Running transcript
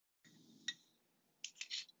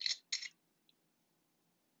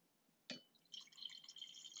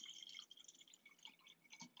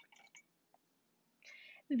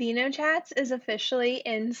Vino Chats is officially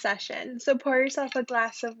in session, so pour yourself a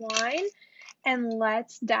glass of wine and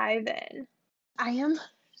let's dive in. I am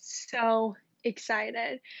so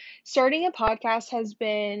excited. Starting a podcast has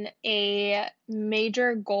been a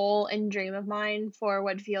major goal and dream of mine for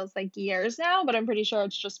what feels like years now, but I'm pretty sure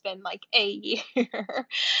it's just been like a year.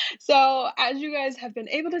 So, as you guys have been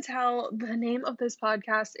able to tell, the name of this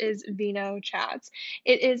podcast is Vino Chats.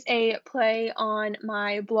 It is a play on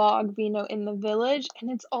my blog, Vino in the Village,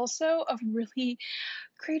 and it's also a really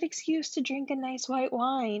great excuse to drink a nice white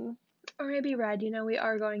wine. Or maybe red, we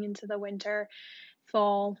are going into the winter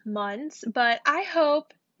fall months. But I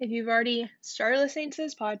hope if you've already started listening to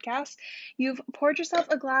this podcast, you've poured yourself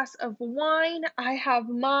a glass of wine. I have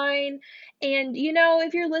mine. And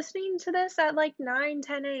if you're listening to this at like 9,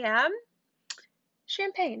 10 a.m.,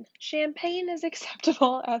 champagne. Champagne is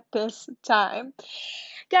acceptable at this time.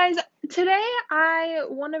 Guys, today I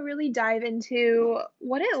want to really dive into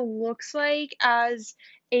what it looks like as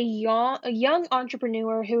a young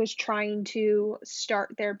entrepreneur who is trying to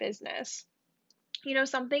start their business.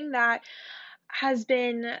 Something that has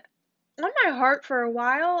been on my heart for a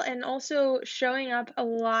while and also showing up a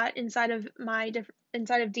lot inside of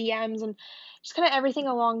DMs and just kind of everything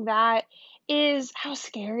along that is how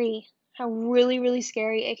really, really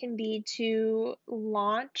scary it can be to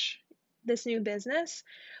launch this new business,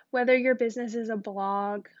 whether your business is a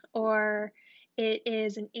blog or it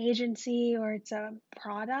is an agency or it's a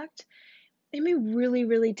product. It can be really,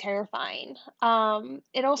 really terrifying.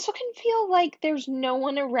 It also can feel like there's no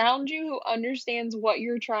one around you who understands what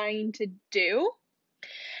you're trying to do.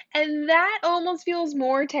 And that almost feels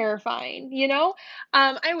more terrifying, you know?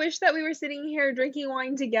 I wish that we were sitting here drinking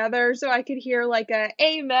wine together so I could hear like a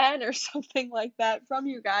amen or something like that from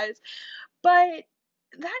you guys. But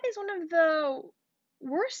that is one of the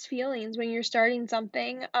worst feelings when you're starting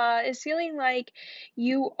something, is feeling like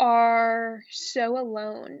you are so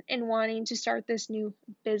alone in wanting to start this new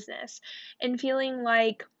business and feeling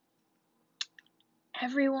like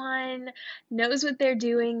everyone knows what they're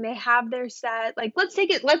doing. They have their set. Like, let's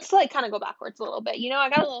like kind of go backwards a little bit. I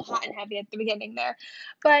got a little hot and heavy at the beginning there.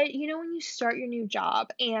 But when you start your new job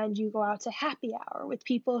and you go out to happy hour with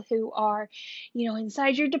people who are,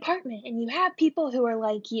 inside your department and you have people who are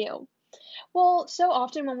like you. Well, so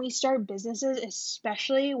often when we start businesses,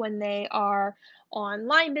 especially when they are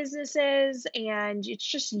online businesses and it's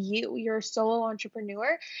just you're a solo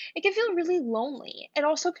entrepreneur, it can feel really lonely. It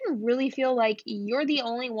also can really feel like you're the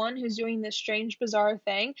only one who's doing this strange, bizarre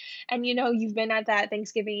thing. And you've been at that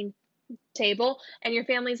Thanksgiving table and your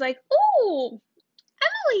family's like, "Oh,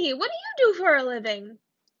 Emily, what do you do for a living?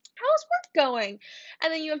 How's work going?"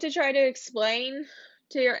 And then you have to try to explain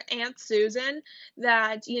to your Aunt Susan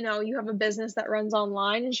that, you have a business that runs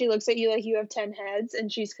online and she looks at you like you have 10 heads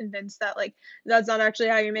and she's convinced that, like, that's not actually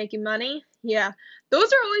how you're making money. Yeah,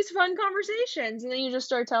 those are always fun conversations. And then you just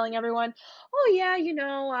start telling everyone, "Oh, yeah,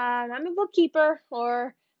 I'm a bookkeeper,"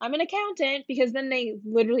 or "I'm an accountant," because then they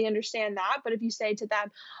literally understand that. But if you say to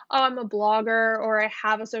them, "Oh, I'm a blogger," or "I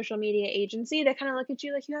have a social media agency," they kind of look at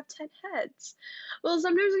you like you have 10 heads. Well,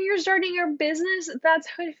 sometimes when you're starting your business, that's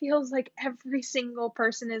how it feels like every single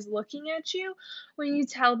person is looking at you when you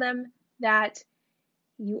tell them that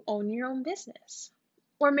you own your own business.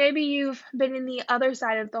 Or maybe you've been in the other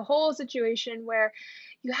side of the whole situation where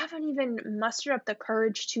you haven't even mustered up the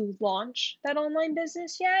courage to launch that online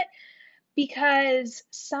business yet because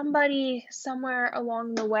somebody somewhere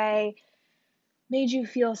along the way made you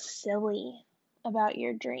feel silly about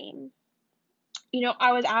your dream.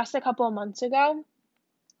 I was asked a couple of months ago,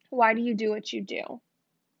 why do you do what you do?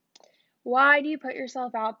 Why do you put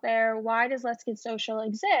yourself out there? Why does Let's Get Social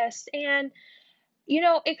exist? And,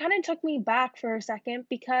 it kind of took me back for a second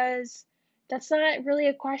because that's not really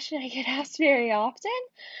a question I get asked very often.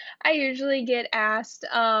 I usually get asked,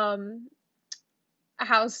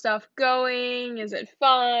 how's stuff going? Is it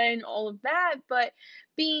fun? All of that. But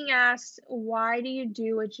being asked, why do you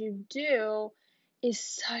do what you do is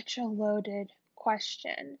such a loaded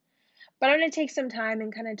question. But I'm going to take some time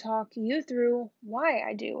and kind of talk you through why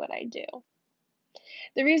I do what I do.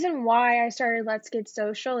 The reason why I started Let's Get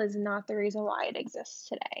Social is not the reason why it exists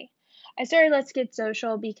today. I started Let's Get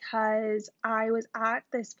Social because I was at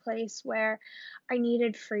this place where I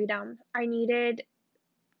needed freedom. I needed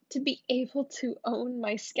to be able to own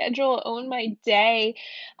my schedule, own my day,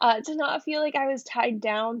 to not feel like I was tied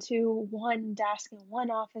down to one desk and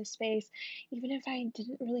one office space, even if I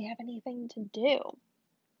didn't really have anything to do.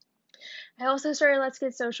 I also started Let's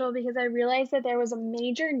Get Social because I realized that there was a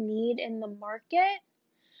major need in the market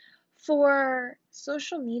for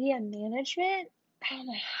social media management on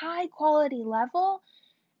a high quality level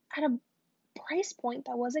at a price point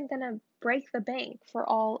that wasn't going to break the bank for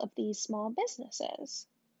all of these small businesses.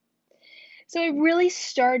 So it really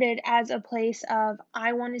started as a place of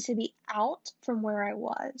I wanted to be out from where I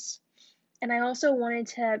was. And I also wanted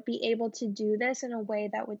to be able to do this in a way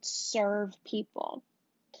that would serve people.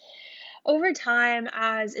 Over time,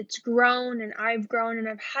 as it's grown and I've grown and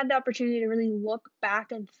I've had the opportunity to really look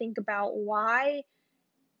back and think about why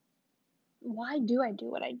do I do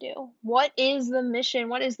what I do? What is the mission?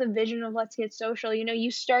 What is the vision of Let's Get Social?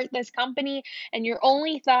 You start this company and your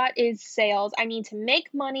only thought is sales. I need to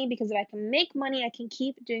make money because if I can make money, I can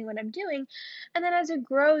keep doing what I'm doing. And then as it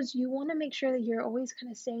grows, you want to make sure that you're always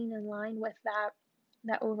kind of staying in line with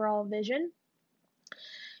that overall vision.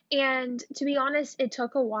 And to be honest, it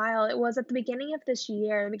took a while. It was at the beginning of this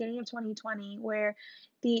year, the beginning of 2020, where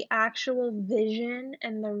the actual vision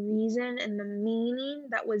and the reason and the meaning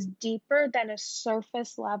that was deeper than a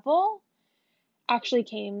surface level actually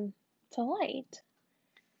came to light.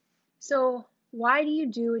 So, why do you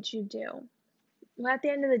do what you do? Well, at the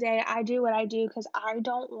end of the day, I do what I do because I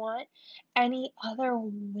don't want any other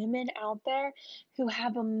women out there who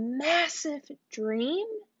have a massive dream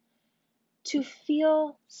to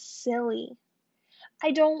feel silly.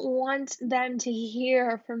 I don't want them to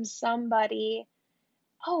hear from somebody,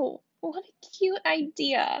 oh, what a cute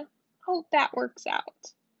idea. Hope that works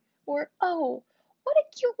out. Or, oh, what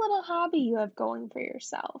a cute little hobby you have going for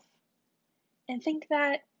yourself. And think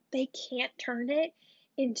that they can't turn it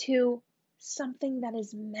into something that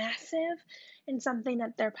is massive and something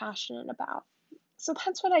that they're passionate about. So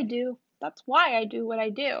that's what I do. That's why I do what I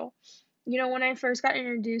do. When I first got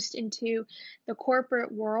introduced into the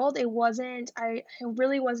corporate world, I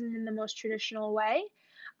really wasn't in the most traditional way.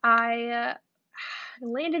 I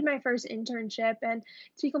landed my first internship, and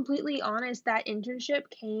to be completely honest, that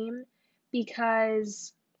internship came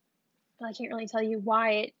because I can't really tell you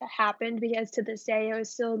why it happened because to this day it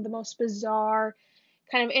was still the most bizarre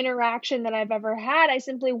kind of interaction that I've ever had. I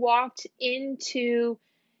simply walked into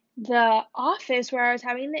the office where I was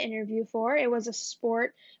having the interview for. It was a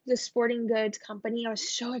sporting goods company. I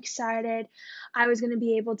was so excited. I was going to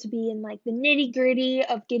be able to be in like the nitty-gritty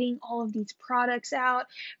of getting all of these products out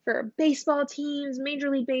for baseball teams, Major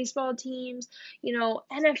League Baseball teams,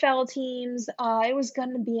 NFL teams. It was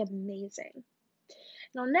going to be amazing.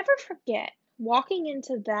 And I'll never forget walking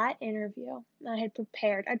into that interview. I'd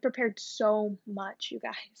prepared so much, you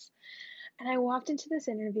guys. And I walked into this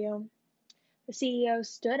interview. The CEO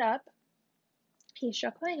stood up, he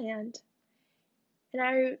shook my hand, and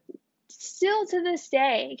I still to this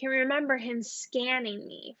day can remember him scanning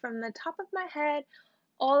me from the top of my head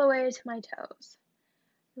all the way to my toes.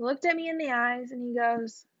 He looked at me in the eyes and he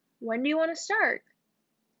goes, "When do you want to start?"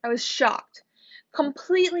 I was shocked,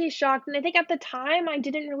 completely shocked. And I think at the time I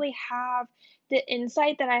didn't really have the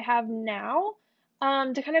insight that I have now,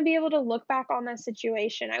 to kind of be able to look back on that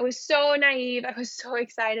situation. I was so naive. I was so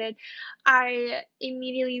excited. I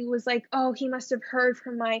immediately was like, "Oh, he must have heard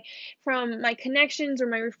from my connections or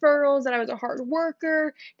my referrals that I was a hard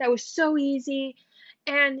worker. That was so easy."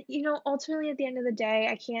 And ultimately at the end of the day,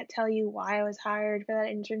 I can't tell you why I was hired for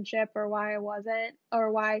that internship or why I wasn't,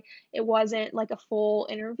 or why it wasn't like a full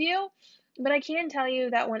interview. But I can tell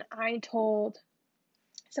you that when I told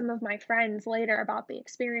some of my friends later about the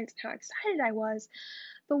experience and how excited I was,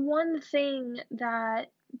 the one thing that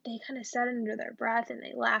they kind of said under their breath and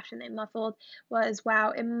they laughed and they muffled was,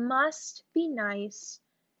 "Wow, it must be nice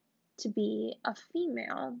to be a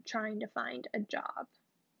female trying to find a job.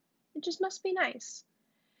 It just must be nice."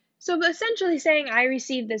 So essentially saying I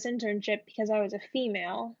received this internship because I was a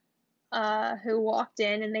female who walked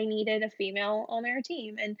in and they needed a female on their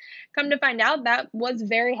team. And come to find out, that was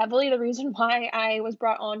very heavily the reason why I was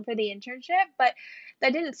brought on for the internship. But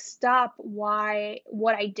that didn't stop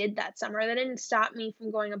what I did that summer. That didn't stop me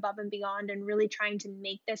from going above and beyond and really trying to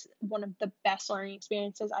make this one of the best learning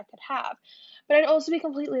experiences I could have. But I'd also be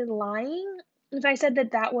completely lying if I said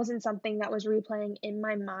that that wasn't something that was replaying in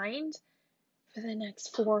my mind for the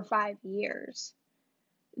next 4 or 5 years.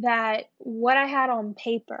 That what I had on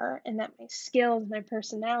paper and that my skills, my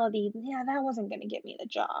personality, yeah, that wasn't going to get me the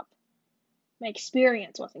job. My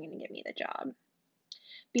experience wasn't going to get me the job.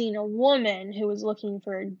 Being a woman who was looking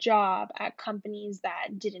for a job at companies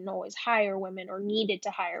that didn't always hire women or needed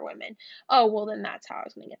to hire women, oh, well, then that's how I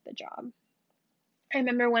was going to get the job. I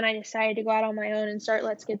remember when I decided to go out on my own and start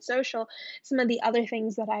Let's Get Social, some of the other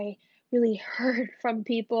things that I really heard from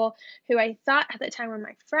people who I thought at the time were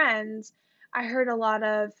my friends, I heard a lot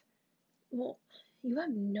of, "Well, you have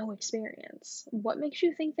no experience. What makes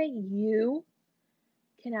you think that you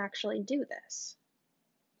can actually do this?"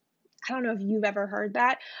 don't know if you've ever heard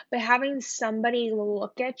that, but having somebody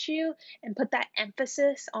look at you and put that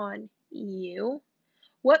emphasis on you,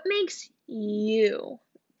 what makes you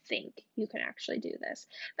think you can actually do this?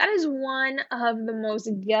 That is one of the most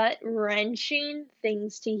gut-wrenching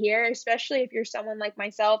things to hear, especially if you're someone like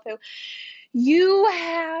myself who you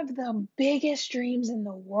have the biggest dreams in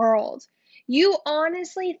the world. You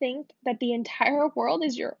honestly think that the entire world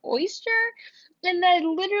is your oyster and that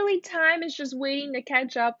literally time is just waiting to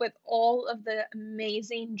catch up with all of the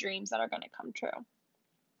amazing dreams that are going to come true.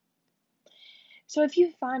 So if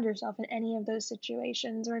you find yourself in any of those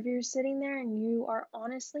situations, or if you're sitting there and you are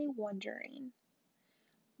honestly wondering,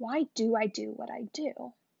 why do I do what I do?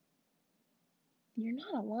 You're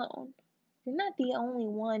not alone. You're not the only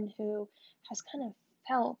one who has kind of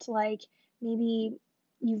felt like maybe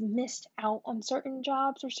you've missed out on certain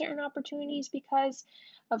jobs or certain opportunities because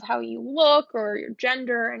of how you look or your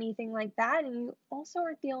gender or anything like that. And you also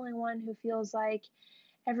aren't the only one who feels like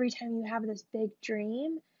every time you have this big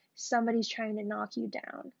dream, somebody's trying to knock you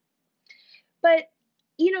down. But,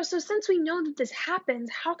 so since we know that this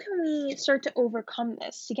happens, how can we start to overcome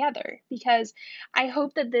this together? Because I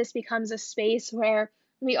hope that this becomes a space where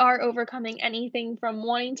we are overcoming anything from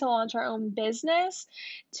wanting to launch our own business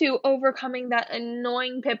to overcoming that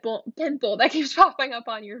annoying pimple that keeps popping up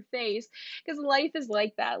on your face. Because life is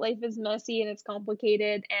like that. Life is messy and it's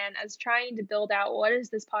complicated. And as trying to build out what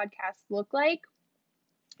does this podcast look like,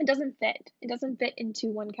 it doesn't fit. It doesn't fit into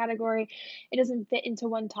one category. It doesn't fit into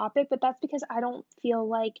one topic, but that's because I don't feel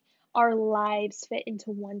like our lives fit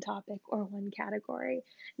into one topic or one category.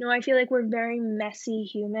 No, I feel like we're very messy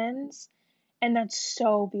humans, and that's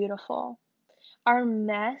so beautiful. Our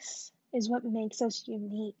mess is what makes us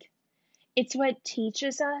unique. It's what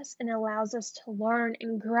teaches us and allows us to learn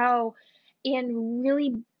and grow and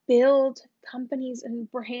really build companies and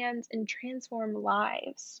brands and transform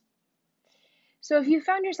lives. So if you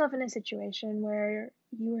found yourself in a situation where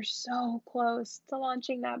you were so close to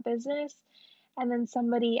launching that business and then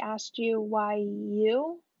somebody asked you why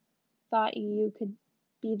you thought you could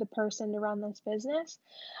be the person to run this business,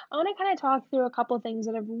 I want to kind of talk through a couple things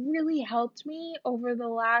that have really helped me over the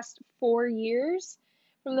last 4 years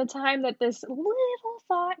from the time that this little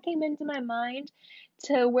thought came into my mind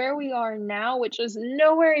to where we are now, which is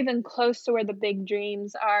nowhere even close to where the big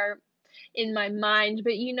dreams are in my mind,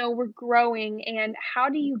 but we're growing. And how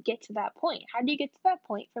do you get to that point? How do you get to that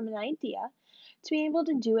point from an idea to be able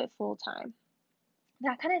to do it full time?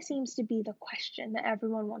 That kind of seems to be the question that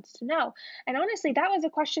everyone wants to know. And honestly, that was a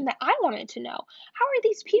question that I wanted to know. How are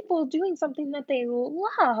these people doing something that they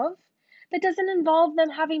love that doesn't involve them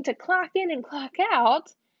having to clock in and clock out?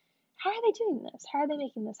 How are they doing this? How are they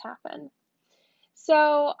making this happen?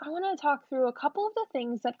 So, I want to talk through a couple of the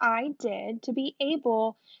things that I did to be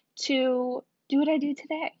able to do what I do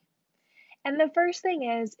today. And the first thing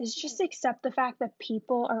is just accept the fact that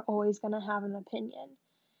people are always going to have an opinion.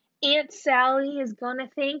 Aunt Sally is going to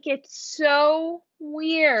think it's so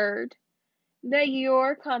weird that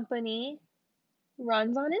your company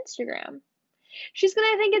runs on Instagram. She's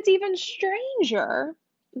going to think it's even stranger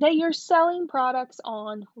that you're selling products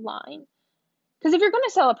online. Because if you're going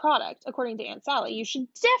to sell a product, according to Aunt Sally, you should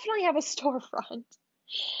definitely have a storefront.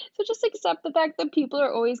 So just accept the fact that people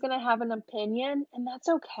are always going to have an opinion, and that's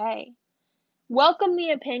okay. Welcome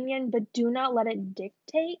the opinion, but do not let it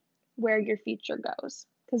dictate where your future goes,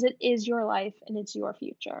 because it is your life and it's your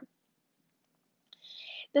future.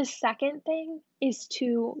 The second thing is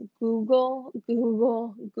to Google.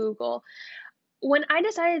 When I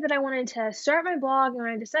decided that I wanted to start my blog and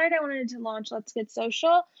when I decided I wanted to launch Let's Get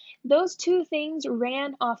Social, those two things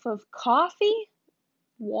ran off of coffee,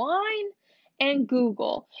 wine, and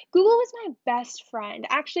Google. Google was my best friend.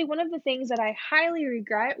 Actually, one of the things that I highly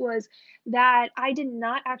regret was that I did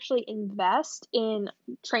not actually invest in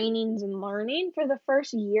trainings and learning for the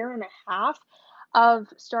first year and a half of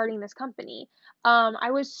starting this company.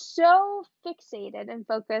 I was so fixated and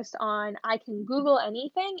focused on I can Google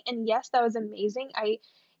anything, and yes, that was amazing.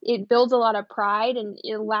 It builds a lot of pride and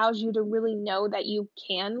it allows you to really know that you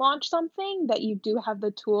can launch something, that you do have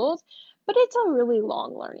the tools, but it's a really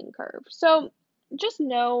long learning curve. So just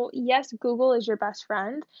know, yes, Google is your best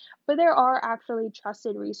friend, but there are actually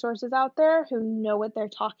trusted resources out there who know what they're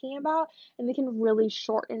talking about and they can really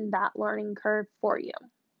shorten that learning curve for you.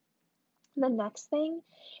 The next thing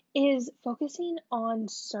is focusing on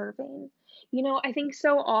serving. I think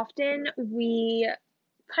so often we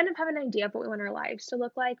kind of have an idea of what we want our lives to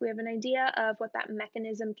look like. We have an idea of what that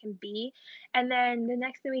mechanism can be. And then the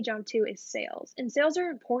next thing we jump to is sales. And sales are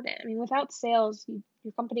important. I mean, without sales,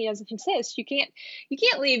 your company doesn't exist. You can't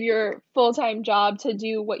leave your full-time job to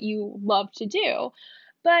do what you love to do.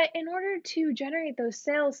 But in order to generate those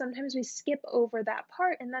sales, sometimes we skip over that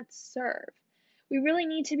part, and that's serve. We really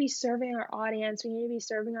need to be serving our audience. We need to be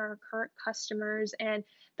serving our current customers. And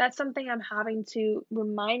that's something I'm having to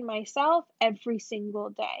remind myself every single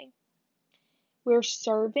day. We're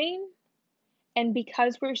serving, and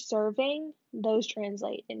because we're serving, those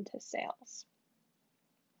translate into sales.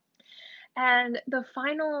 And the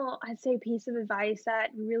final, I'd say, piece of advice that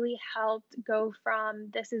really helped go from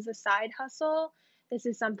this is a side hustle, this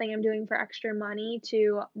is something I'm doing for extra money,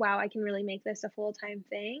 to wow, I can really make this a full-time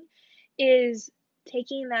thing, is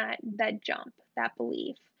taking that jump, that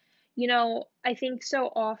belief. I think so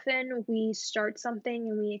often we start something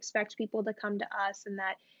and we expect people to come to us, and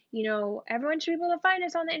that, everyone should be able to find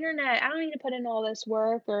us on the internet. I don't need to put in all this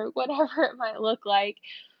work or whatever it might look like.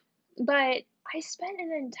 But I spent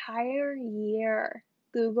an entire year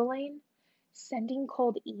Googling, sending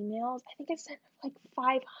cold emails. I think I sent like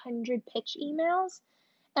 500 pitch emails,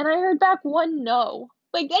 and I heard back one no.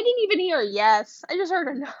 Like, I didn't even hear a yes. I just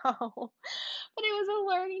heard a no. But it was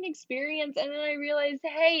a learning experience, and then I realized,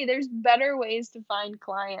 hey, there's better ways to find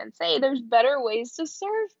clients. Hey, there's better ways to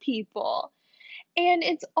serve people. And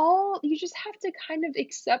it's all, you just have to kind of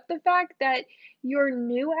accept the fact that you're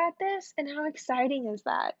new at this, and how exciting is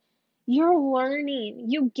that? You're learning,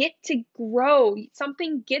 you get to grow,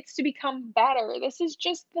 something gets to become better. This is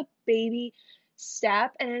just the baby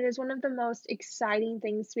step, and it is one of the most exciting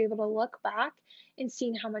things to be able to look back and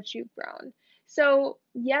seeing how much you've grown. So,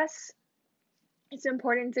 yes, it's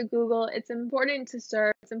important to Google, it's important to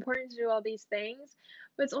search, it's important to do all these things,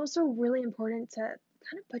 but it's also really important to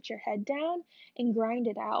kind of put your head down and grind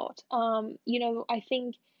it out. I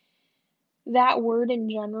think that word in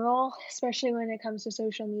general, especially when it comes to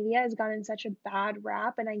social media, has gotten such a bad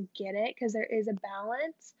rap, and I get it because there is a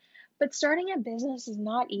balance. But starting a business is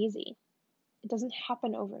not easy. It doesn't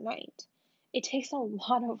happen overnight. It takes a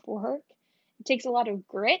lot of work, it takes a lot of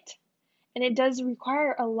grit, and it does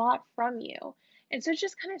require a lot from you. And so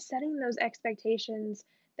just kind of setting those expectations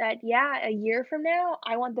that, yeah, a year from now,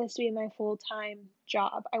 I want this to be my full-time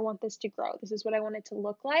job. I want this to grow. This is what I want it to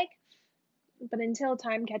look like. But until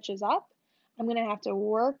time catches up, I'm going to have to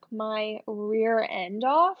work my rear end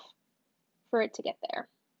off for it to get there.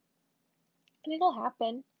 And it'll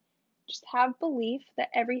happen. Just have belief that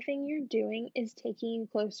everything you're doing is taking you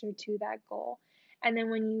closer to that goal. And then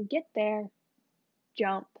when you get there,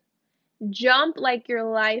 jump. Jump like your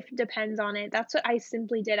life depends on it. That's what I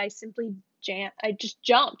simply did. I just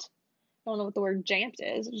jumped. I don't know what the word jamped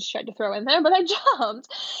is. I just tried to throw in there, but I jumped.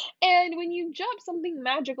 And when you jump, something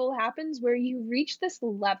magical happens where you reach this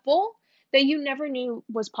level that you never knew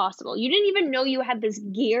was possible. You didn't even know you had this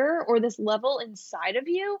gear or this level inside of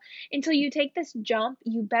you until you take this jump,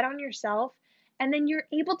 you bet on yourself, and then you're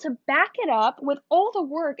able to back it up with all the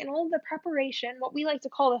work and all the preparation, what we like to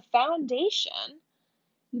call the foundation.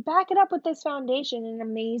 You back it up with this foundation, and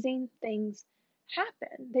amazing things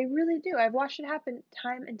happen. They really do. I've watched it happen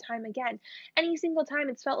time and time again. Any single time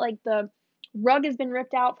it's felt like the rug has been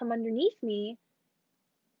ripped out from underneath me,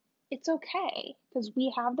 it's okay because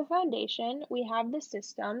we have the foundation, we have the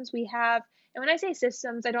systems, and when I say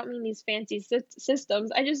systems, I don't mean these fancy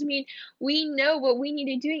systems. I just mean we know what we need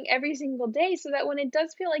to be doing every single day so that when it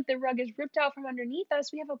does feel like the rug is ripped out from underneath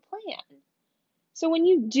us, we have a plan. So when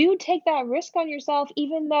you do take that risk on yourself,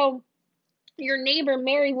 even though your neighbor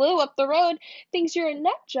Mary Lou up the road thinks you're a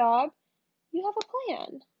nut job, you have a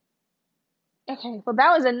plan. Okay, well,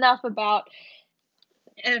 that was enough about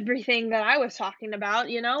everything that I was talking about.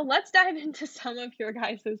 Let's dive into some of your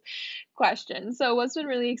guys' questions. So, what's been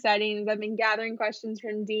really exciting is I've been gathering questions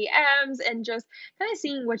from DMs and just kind of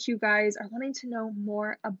seeing what you guys are wanting to know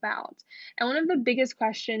more about. And one of the biggest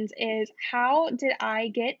questions is, how did I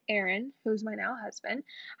get Aaron, who's my now husband,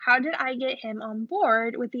 how did I get him on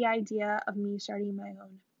board with the idea of me starting my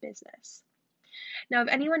own business? Now, if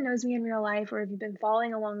anyone knows me in real life, or if you've been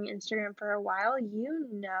following along Instagram for a while, you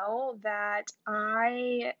know that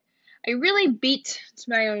I really beat to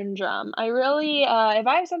my own drum. I really, if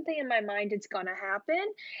I have something in my mind, it's gonna happen,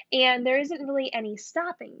 and there isn't really any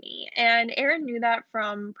stopping me. And Aaron knew that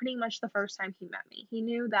from pretty much the first time he met me. He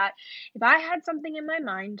knew that if I had something in my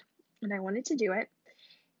mind and I wanted to do it,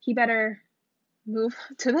 he better move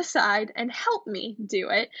to the side and help me do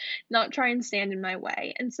it, not try and stand in my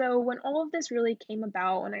way. And so when all of this really came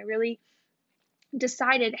about, when I really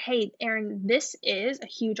decided, hey, Aaron, this is a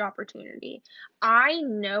huge opportunity. I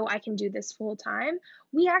know I can do this full time.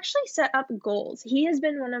 We actually set up goals. He has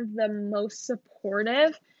been one of the most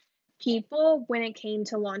supportive people when it came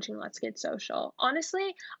to launching Let's Get Social.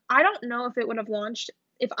 Honestly, I don't know if it would have launched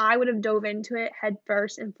if I would have dove into it head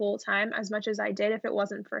first and full time as much as I did if it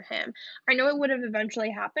wasn't for him. I know it would have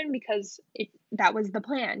eventually happened because that was the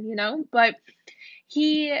plan, but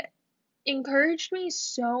he encouraged me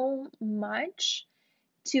so much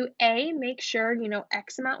to make sure,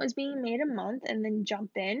 X amount was being made a month and then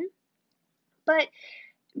jump in. But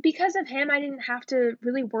because of him, I didn't have to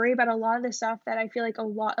really worry about a lot of the stuff that I feel like a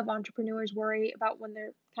lot of entrepreneurs worry about when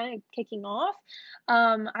they're kind of kicking off.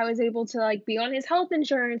 I was able to like be on his health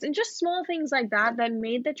insurance and just small things like that that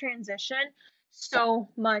made the transition so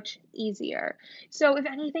much easier. So if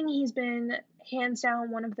anything, he's been hands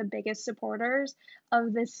down one of the biggest supporters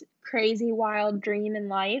of this crazy wild dream in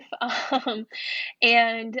life.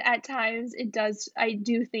 And at times I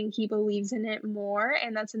do think he believes in it more,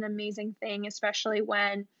 and that's an amazing thing, especially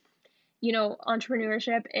when,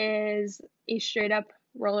 entrepreneurship is a straight up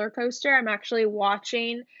roller coaster. I'm actually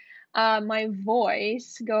watching my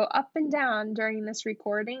voice go up and down during this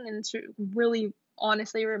recording, and it's really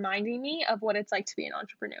honestly reminding me of what it's like to be an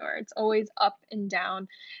entrepreneur. It's always up and down.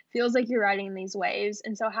 Feels like you're riding these waves.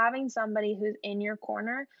 And so having somebody who's in your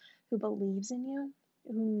corner, who believes in you,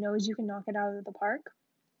 who knows you can knock it out of the park,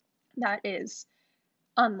 that is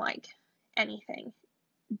unlike anything.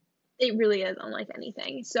 It really is unlike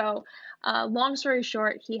anything. So, long story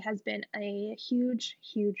short, he has been a huge,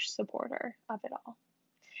 huge supporter of it all.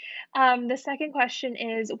 The second question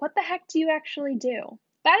is, what the heck do you actually do?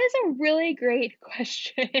 That is a really great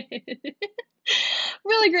question.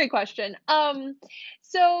 Really great question.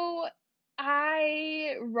 So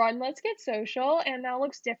I run Let's Get Social, and that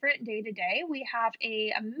looks different day to day. We have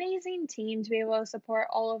a amazing team to be able to support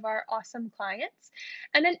all of our awesome clients.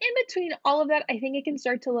 And then in between all of that, I think it can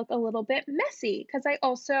start to look a little bit messy because I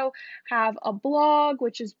also have a blog,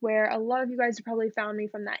 which is where a lot of you guys have probably found me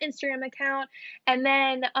from that Instagram account. And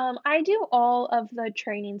then I do all of the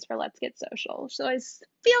trainings for Let's Get Social. So I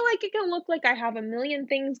feel like it can look like I have a million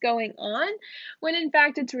things going on, when in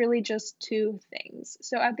fact it's really just two things.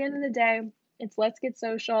 So at the end of the day, it's Let's Get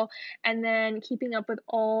Social, and then keeping up with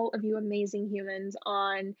all of you amazing humans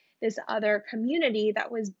on this other community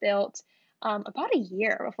that was built about a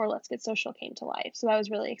year before Let's Get Social came to life. So that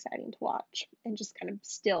was really exciting to watch and just kind of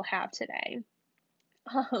still have today.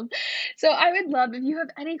 Um, so I would love if you have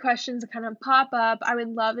any questions that kind of pop up. I would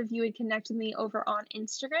love if you would connect with me over on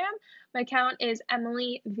Instagram. My account is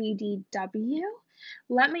EmilyVDW.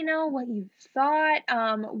 Let me know what you thought.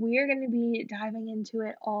 We're going to be diving into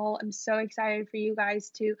it all. I'm so excited for you guys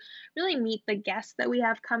to really meet the guests that we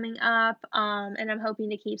have coming up. And I'm hoping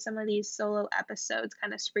to keep some of these solo episodes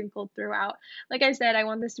kind of sprinkled throughout. Like I said, I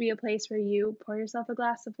want this to be a place where you pour yourself a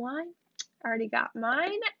glass of wine. I already got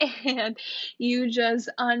mine, and you just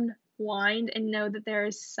unwind and know that there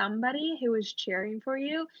is somebody who is cheering for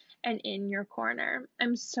you and in your corner.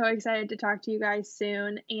 I'm so excited to talk to you guys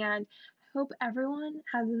soon, and I hope everyone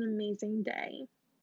has an amazing day.